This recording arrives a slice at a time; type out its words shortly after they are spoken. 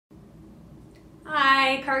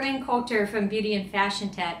Hi, Carine Coulter from Beauty and Fashion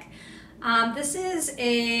Tech. This is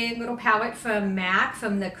a little palette from MAC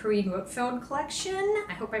from the Carine Roitfeld collection.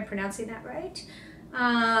 I hope I'm pronouncing that right.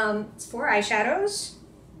 It's 4 eyeshadows.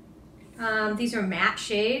 These are matte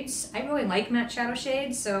shades. I really like matte shadow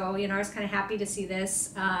shades, so I was kind of happy to see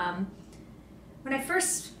this. When I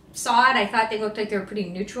first saw it, I thought they looked like they were pretty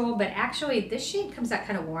neutral, but actually this shade comes out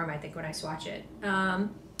kind of warm, I think, when I swatch it.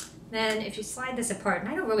 Then if you slide this apart, and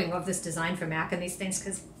I don't really love this design for MAC and these things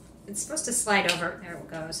because it's supposed to slide over, there it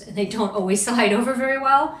goes, and they don't always slide over very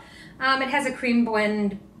well. It has a cream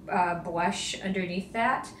blend blush underneath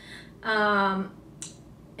that. And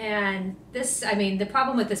this, the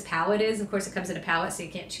problem with this palette is, of course, it comes in a palette, so you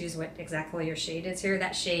can't choose what exactly your shade is here.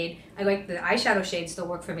 That shade, I like the eyeshadow shades still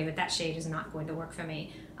work for me, but that shade is not going to work for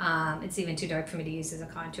me. It's even too dark for me to use as a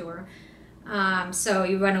contour. So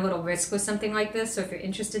you run a little risk with something like this. So if you're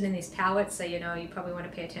interested in these palettes, so you probably want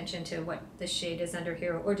to pay attention to what this shade is under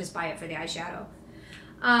here, or just buy it for the eyeshadow.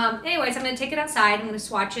 Anyways, I'm going to take it outside. I'm going to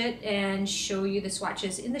swatch it and show you the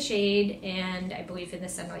swatches in the shade, and I believe in the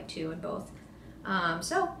sunlight too, in both.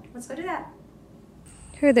 So let's go do that.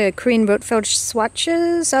 Here are the Carine Roitfeld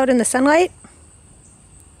swatches out in the sunlight.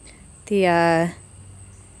 The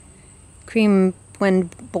cream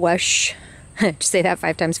blend blush, to say that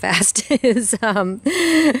 5 times fast, is over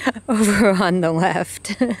on the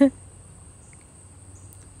left.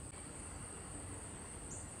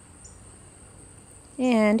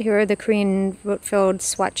 And here are the Carine Roitfeld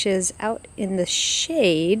swatches out in the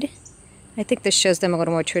shade. I think this shows them a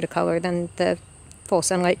little more true to color than the full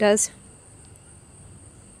sunlight does.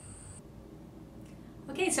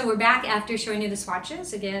 Okay, so we're back after showing you the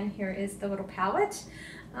swatches. Again, here is the little palette.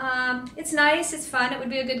 It's nice, it's fun, it would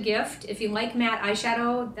be a good gift. If you like matte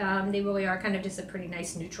eyeshadow, they really are kind of just a pretty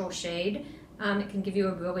nice neutral shade. It can give you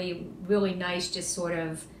a really nice, just sort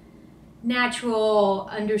of natural,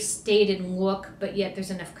 understated look, but yet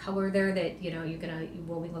there's enough color there that you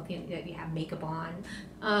will be looking that you have makeup on.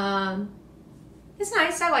 It's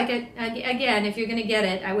nice, I like it. Again, if you're gonna get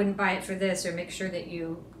it, I wouldn't buy it for this, or make sure that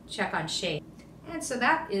you check on shade. And so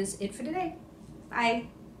that is it for today. Bye.